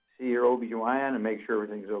see her OBGYN and make sure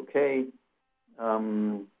everything's okay.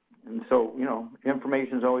 And so,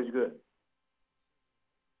 information is always good.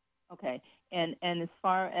 Okay. And as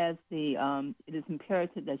far as the, it is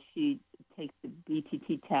imperative that she takes the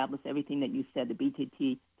BTT tablets, everything that you said, the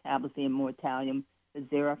BTT tablets, the Immortalium, the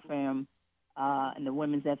Xeroform, and the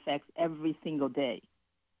Women's FX every single day.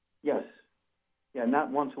 Yes. Yeah,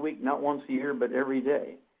 not once a week, not once a year, but every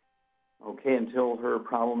day. Okay, until her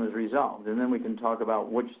problem is resolved. And then we can talk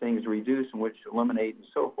about which things to reduce and which to eliminate and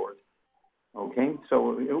so forth. Okay,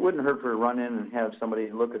 so it wouldn't hurt for her to run in and have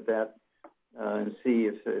somebody look at that and see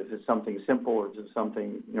if it's something simple or if it's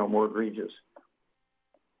something, more egregious.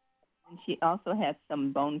 And she also has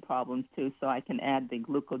some bone problems, too, so I can add the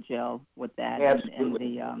glucogel with that.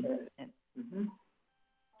 Absolutely. And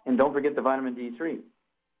don't forget the vitamin D3.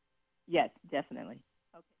 Yes, definitely.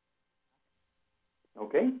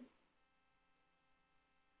 Okay.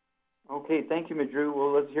 Okay, thank you, Madru.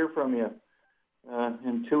 Well, let's hear from you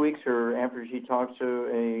in 2 weeks or after she talks to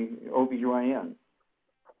a OBGYN.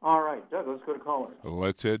 All right, Doug, let's go to callers.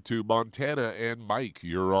 Let's head to Montana. And Mike,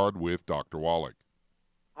 you're on with Dr. Wallach.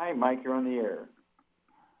 Hi, Mike, you're on the air.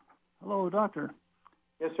 Hello, doctor.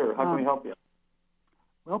 Yes, sir. How can we help you?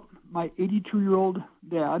 Well, my 82-year-old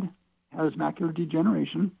dad has macular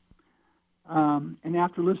degeneration. And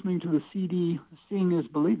after listening to the CD, Seeing is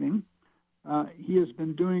Believing, he has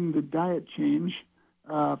been doing the diet change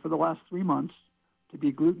for the last 3 months to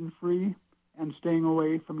be gluten-free and staying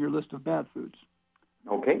away from your list of bad foods.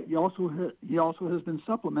 Okay. He also has been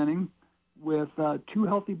supplementing with 2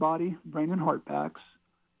 Healthy Body Brain and Heart Packs,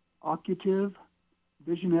 Occutive,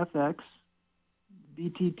 Vision FX,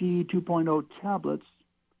 BTT 2.0 tablets,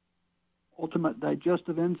 Ultimate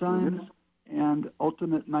Digestive Enzymes, and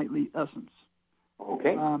Ultimate Nightly Essence.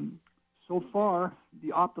 Okay. So far, the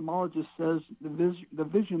ophthalmologist says the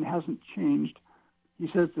vision hasn't changed. He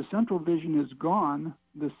says the central vision is gone,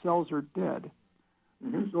 the cells are dead.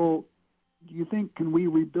 So do you think, can we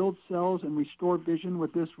rebuild cells and restore vision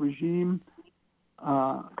with this regimen,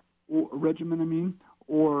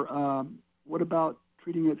 or what about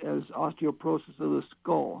treating it as osteoporosis of the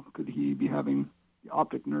skull? Could he be having the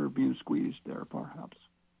optic nerve being squeezed there, perhaps?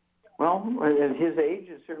 Well, at his age,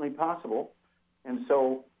 it's certainly possible. And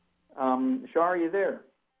so, Shar, are you there?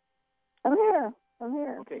 I'm here.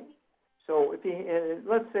 Okay. So if he,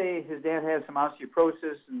 let's say his dad has some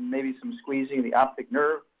osteoporosis and maybe some squeezing of the optic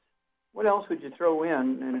nerve, what else would you throw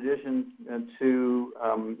in addition to,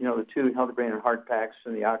 the 2 Healthy Brain and Heart Packs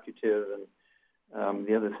and the Occutive and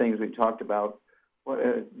the other things we talked about?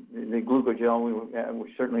 The glucogel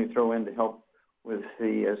we certainly throw in to help with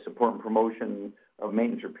the support and promotion of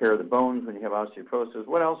maintenance repair of the bones when you have osteoporosis.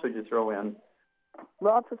 What else would you throw in?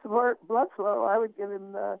 Well, to support blood flow, I would give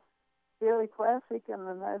him the Daily Classic and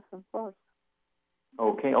the Niacin Plus.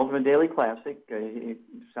 Okay, Ultimate Daily Classic. He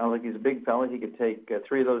sounds like he's a big fella. He could take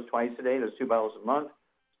 3 of those twice a day. That's 2 bottles a month.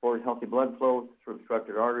 Support healthy blood flow through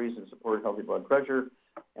obstructed arteries and support healthy blood pressure.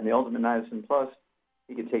 And the Ultimate Niacin Plus,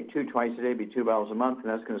 he could take 2 twice a day, be 2 bottles a month, and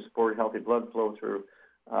that's going to support healthy blood flow through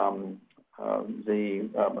the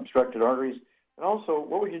obstructed arteries. And also,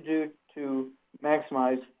 what would you do to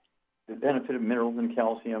maximize the benefit of minerals and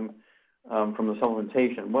calcium from the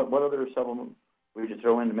supplementation? What other supplement would you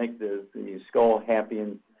throw in to make the skull happy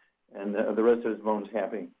and the rest of his bones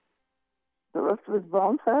happy? The rest of his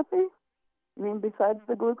bones happy? You mean besides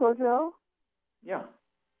the glucogel? Yeah.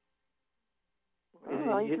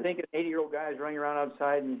 You think an 80-year-old guy is running around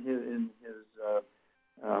outside in his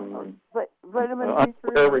vitamin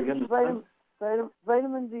D3.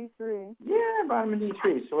 Vitamin D3. Yeah, vitamin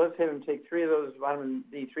D3. So let's have him take 3 of those vitamin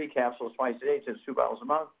D3 capsules twice a day. So it's 2 bottles a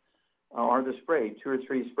month. Or the spray, 2 or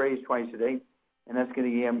 3 sprays twice a day. And that's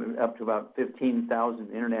going to get him up to about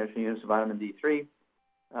 15,000 international units of vitamin D3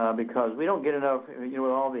 because we don't get enough,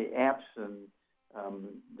 with all the apps and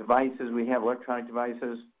devices we have, electronic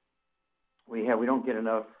devices, we don't get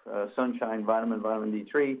enough sunshine, vitamin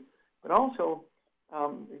D3. But also,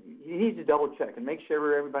 he needs to double check and make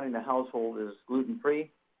sure everybody in the household is gluten-free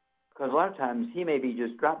because a lot of times he may be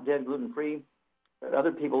just drop-dead gluten-free, but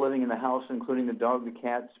other people living in the house, including the dog, the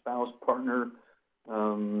cat, spouse, partner,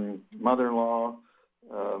 mother-in-law,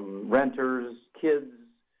 renters, kids,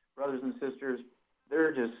 brothers and sisters,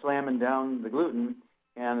 they're just slamming down the gluten,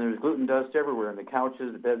 and there's gluten dust everywhere in the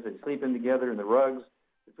couches, the beds they sleep in together, in the rugs,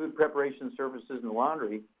 the food preparation surfaces, and the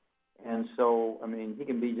laundry. And so, he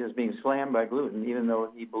can be just being slammed by gluten, even though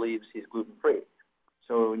he believes he's gluten-free.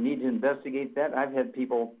 So we need to investigate that. I've had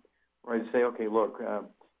people where I'd say, okay, look,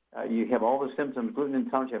 you have all the symptoms, gluten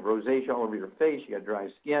intolerance, you have rosacea all over your face, you got dry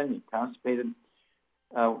skin, you're constipated.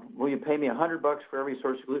 Will you pay me $100 for every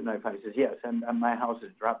source of gluten I find? He says, yes, and my house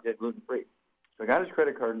is drop-dead gluten-free. So I got his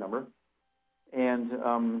credit card number and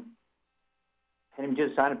had him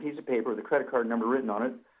just sign a piece of paper with a credit card number written on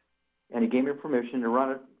it, and he gave me permission to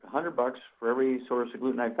run it $100 for every source of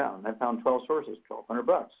gluten I found. I found 12 sources,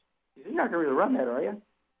 $1,200. He said, you're not going to really run that, are you?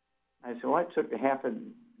 I said, well, I took half a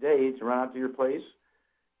day to run out to your place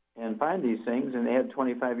and find these things, and they had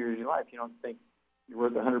 25 years of your life. You don't think you're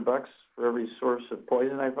worth $100 for every source of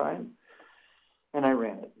poison I find? And I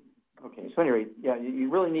ran it. Okay, so anyway, yeah, you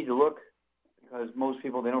really need to look because most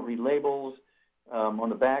people, they don't read labels. On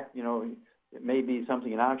the back, it may be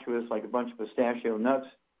something innocuous like a bunch of pistachio nuts,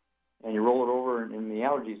 and you roll it over, and in the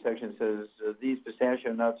allergy section it says these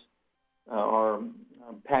pistachio nuts are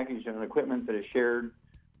packaged in an equipment that is shared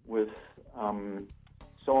with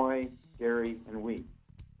soy, dairy, and wheat.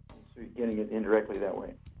 So you're getting it indirectly that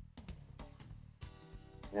way.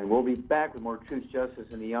 And we'll be back with more Truth,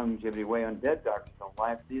 Justice, and the Longevity Way on Dead Doctors Don't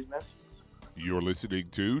Lie after these messages. You're listening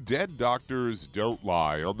to Dead Doctors Don't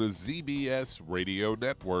Lie on the ZBS Radio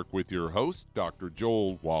Network with your host, Dr.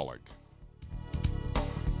 Joel Wallach.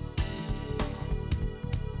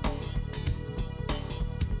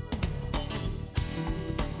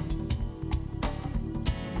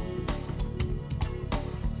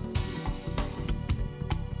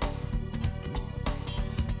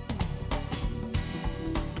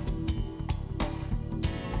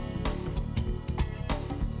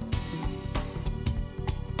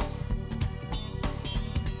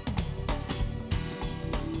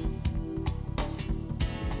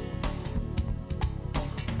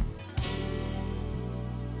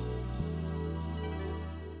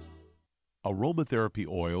 Aromatherapy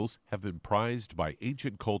oils have been prized by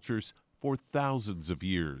ancient cultures for thousands of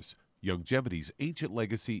years. Longevity's ancient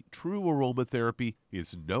legacy, True Aromatherapy,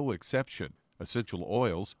 is no exception. Essential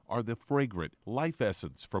oils are the fragrant life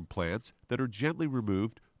essence from plants that are gently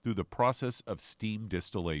removed through the process of steam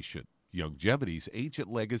distillation. Longevity's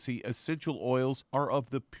ancient legacy essential oils are of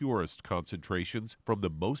the purest concentrations from the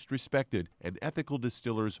most respected and ethical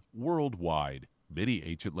distillers worldwide. Many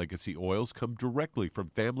ancient legacy oils come directly from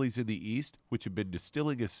families in the East which have been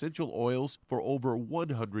distilling essential oils for over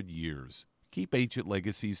 100 years. Keep Ancient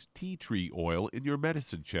Legacy's tea tree oil in your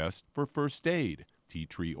medicine chest for first aid. Tea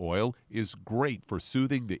tree oil is great for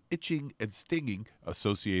soothing the itching and stinging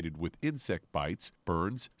associated with insect bites,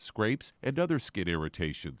 burns, scrapes, and other skin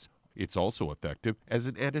irritations. It's also effective as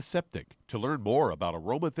an antiseptic. To learn more about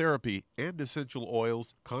aromatherapy and essential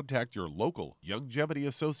oils, contact your local Youngevity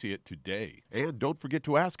associate today. And don't forget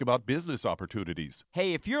to ask about business opportunities.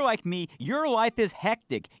 Hey, if you're like me, your life is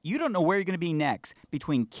hectic. You don't know where you're going to be next.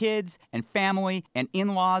 Between kids and family and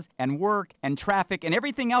in-laws and work and traffic and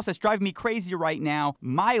everything else that's driving me crazy right now,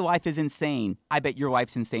 my life is insane. I bet your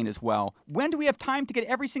life's insane as well. When do we have time to get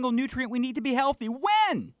every single nutrient we need to be healthy?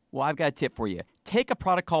 When? Well, I've got a tip for you. Take a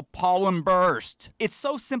product called Pollen Burst. It's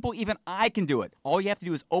so simple, even I can do it. All you have to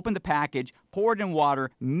do is open the package, pour it in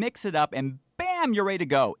water, mix it up, and bam, you're ready to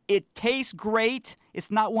go. It tastes great.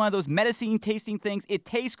 It's not one of those medicine-tasting things. It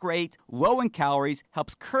tastes great, low in calories,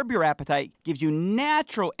 helps curb your appetite, gives you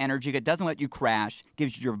natural energy that doesn't let you crash,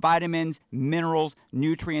 gives you your vitamins, minerals,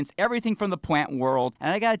 nutrients, everything from the plant world.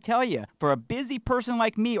 And I got to tell you, for a busy person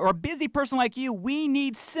like me or a busy person like you, we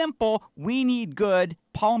need simple, we need good.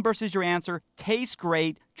 Pollen Burst is your answer. Tastes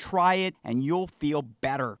great. Try it, and you'll feel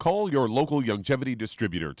better. Call your local Youngevity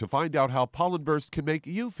distributor to find out how Pollen Burst can make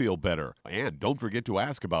you feel better. And don't forget to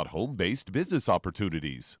ask about home-based business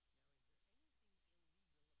opportunities.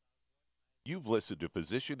 You've listened to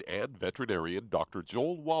physician and veterinarian Dr.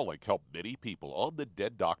 Joel Wallach help many people on the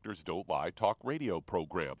Dead Doctors Don't Lie talk radio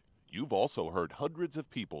program. You've also heard hundreds of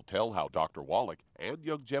people tell how Dr. Wallach and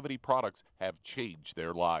Youngevity products have changed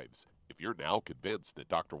their lives. If you're now convinced that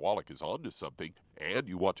Dr. Wallach is onto something and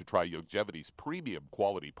you want to try Youngevity's premium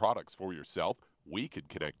quality products for yourself, we can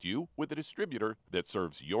connect you with a distributor that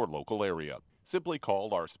serves your local area. Simply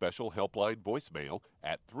call our special helpline voicemail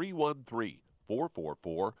at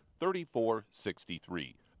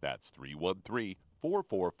 313-444-3463. That's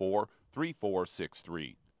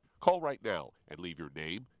 313-444-3463. Call right now and leave your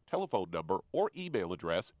name, telephone number, or email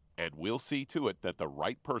address, and we'll see to it that the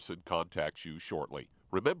right person contacts you shortly.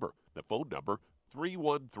 Remember, the phone number,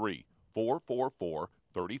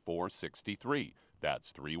 313-444-3463.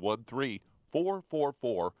 That's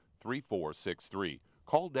 313-444-3463.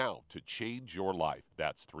 Call now to change your life.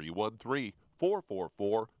 That's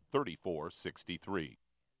 313-444-3463.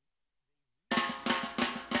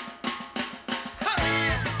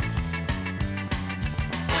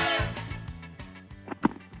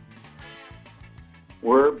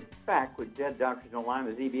 We're back with Dead Doctors Don't Lie on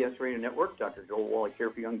the ZBS Radio Network. Dr. Joel Wallach here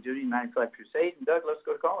for Youngevity, 95 Crusade. And Doug, let's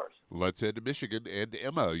go to callers. Let's head to Michigan. And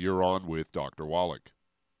Emma, you're on with Dr. Wallach.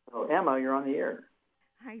 Oh, Emma, you're on the air.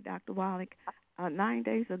 Hi, Dr. Wallach. 9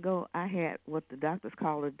 days ago, I had what the doctors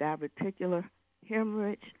call a diverticular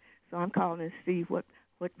hemorrhage. So I'm calling to see which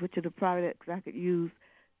of the products I could use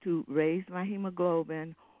to raise my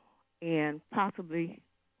hemoglobin and possibly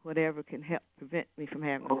whatever can help prevent me from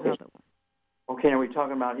having another one. Okay, are we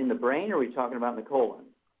talking about in the brain or are we talking about in the colon?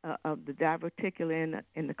 Of the diverticular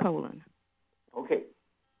in the colon. Okay.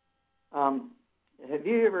 Have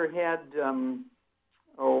you ever had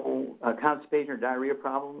constipation or diarrhea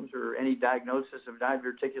problems or any diagnosis of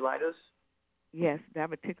diverticulitis? Yes,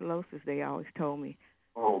 diverticulosis, they always told me.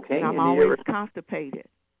 Okay. And I'm always constipated.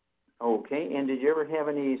 Okay, and did you ever have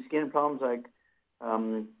any skin problems like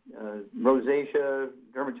rosacea,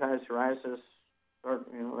 dermatitis, psoriasis,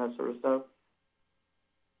 that sort of stuff?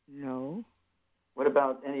 No. What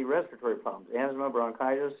about any respiratory problems? Asthma,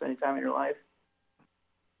 bronchitis, any time in your life?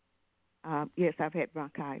 Yes, I've had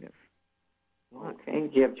bronchitis. Okay.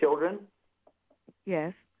 Do you have children?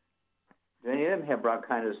 Yes. Do any of them have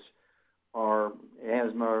bronchitis or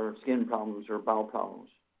asthma or skin problems or bowel problems?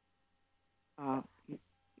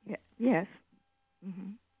 Yes.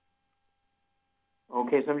 Mm-hmm.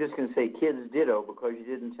 Okay, so I'm just going to say kids ditto because you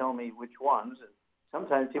didn't tell me which ones.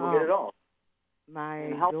 Sometimes people get it all. My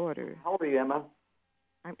daughter. How old are you, Emma?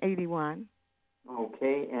 I'm 81.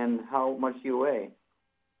 Okay, and how much do you weigh?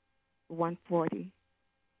 140.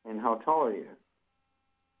 And how tall are you?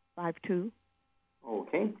 5'2".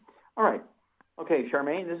 Okay. All right. Okay,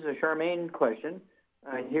 Charmaine, this is a Charmaine question.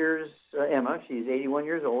 Here's Emma. She's 81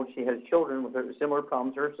 years old. She has children with similar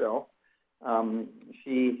problems herself.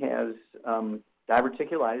 She has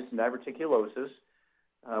diverticulitis and diverticulosis,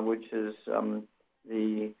 which is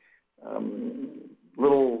the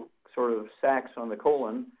little sort of sacs on the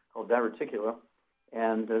colon called diverticula,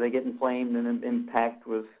 and they get inflamed and impact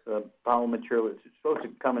with bowel material that's supposed to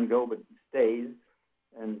come and go but stays,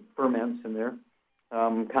 and ferments in there.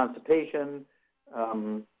 Constipation,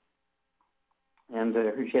 and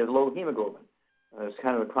she has low hemoglobin. It's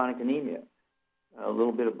kind of a chronic anemia. A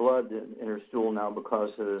little bit of blood in her stool now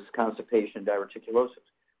because of this constipation and diverticulosis.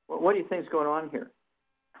 What do you think is going on here?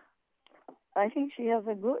 I think she has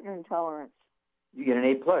a gluten intolerance. You get an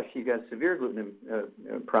A+. She's got a severe gluten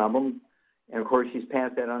problem, and of course she's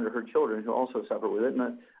passed that on to her children who also suffer with it.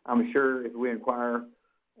 And I'm sure if we inquire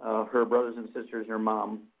her brothers and sisters and her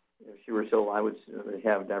mom, if she were still alive, would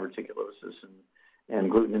have diverticulosis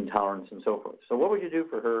and gluten intolerance and so forth. So what would you do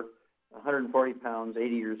for her, 140 pounds,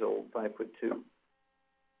 80 years old, 5'2"?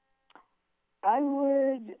 I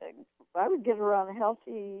would get her on a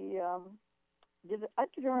healthy.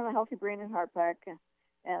 I'd get her on a healthy brain and heart pack,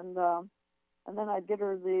 and then I'd get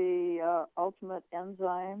her the ultimate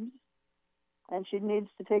enzymes, and she needs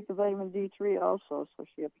to take the vitamin D3 also, so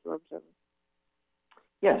she absorbs everything.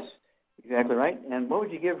 Yes, exactly right. And what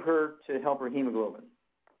would you give her to help her hemoglobin?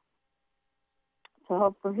 To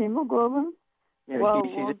help her hemoglobin? Yeah, well,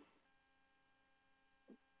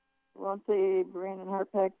 won't the brain and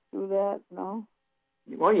heart pack do that? No?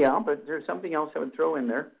 Well, yeah, but there's something else I would throw in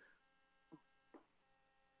there.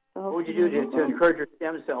 What would you do to encourage your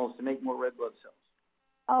stem cells to make more red blood cells?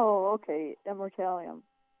 Oh, okay, Immortalium.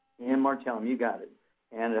 Immortalium, you got it.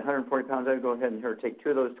 And at 140 pounds, I would go ahead and take 2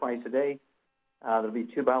 of those twice a day. There'll be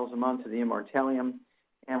 2 bottles a month of the Immortalium.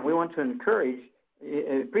 And we want to encourage,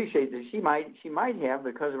 appreciate that she might have,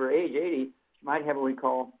 because of her age, 80, she might have what we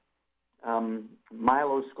call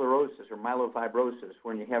myelosclerosis or myelofibrosis.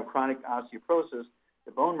 When you have chronic osteoporosis,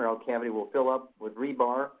 the bone marrow cavity will fill up with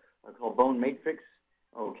rebar, called bone matrix,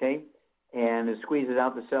 okay, and it squeezes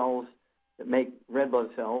out the cells that make red blood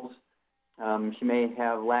cells. She may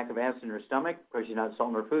have lack of acid in her stomach because she's not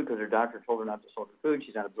salting her food because her doctor told her not to salt her food.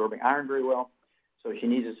 She's not absorbing iron very well, so she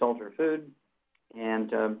needs to salt her food.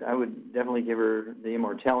 And I would definitely give her the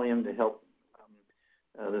Immortalium to help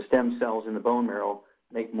the stem cells in the bone marrow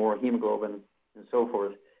make more hemoglobin and so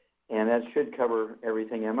forth. And that should cover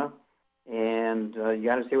everything, Emma. And you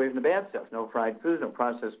got to stay away from the bad stuff. No fried foods, no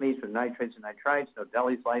processed meats with nitrates and nitrites, no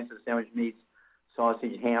deli slices, sandwich meats,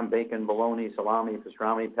 sausage, ham, bacon, bologna, salami,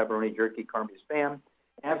 pastrami, pepperoni, jerky, corned beef, spam.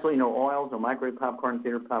 Absolutely no oils, no microwave popcorn,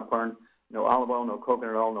 theater popcorn, no olive oil, no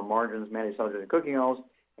coconut oil, no margarines, mayonnaise, cooking oils,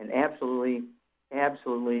 and absolutely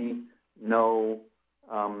no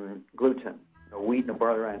gluten, no wheat, no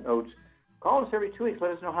barley, rye, and oats. Call us every 2 weeks.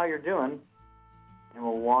 Let us know how you're doing, and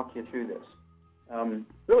we'll walk you through this.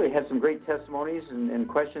 Really had some great testimonies and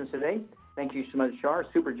questions today. Thank you so much, Shar.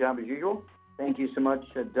 Super job as usual. Thank you so much,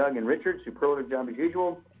 Doug and Richard. Superlative job as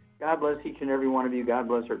usual. God bless each and every one of you. God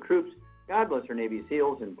bless our troops. God bless our Navy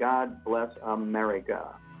SEALs. And God bless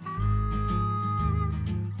America.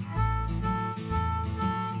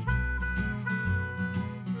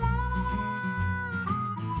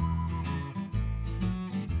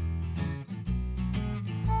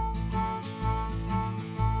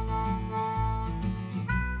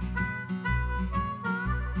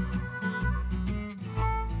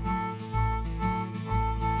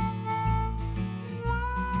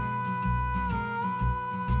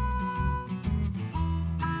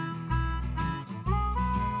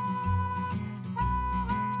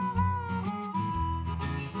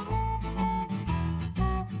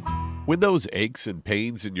 When those aches and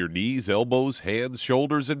pains in your knees, elbows, hands,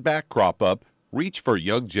 shoulders, and back crop up, reach for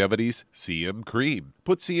Youngevity's CM Cream.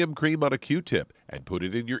 Put CM Cream on a Q-tip and put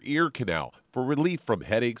it in your ear canal for relief from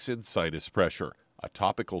headaches and sinus pressure. A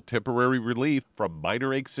topical temporary relief from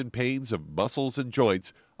minor aches and pains of muscles and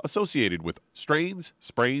joints associated with strains,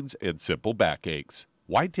 sprains, and simple backaches.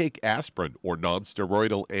 Why take aspirin or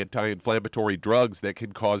non-steroidal anti-inflammatory drugs that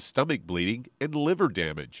can cause stomach bleeding and liver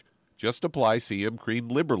damage? Just apply CM Cream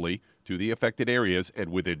liberally to the affected areas,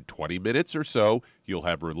 and within 20 minutes or so, you'll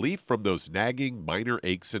have relief from those nagging minor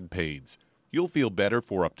aches and pains. You'll feel better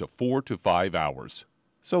for up to 4 to 5 hours.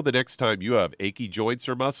 So the next time you have achy joints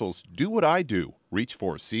or muscles, do what I do. Reach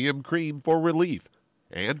for CM Cream for relief.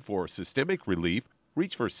 And for systemic relief,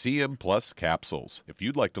 reach for CM Plus capsules. If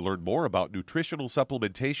you'd like to learn more about nutritional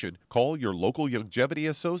supplementation, call your local Youngevity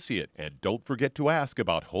associate. And don't forget to ask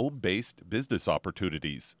about home-based business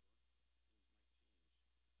opportunities.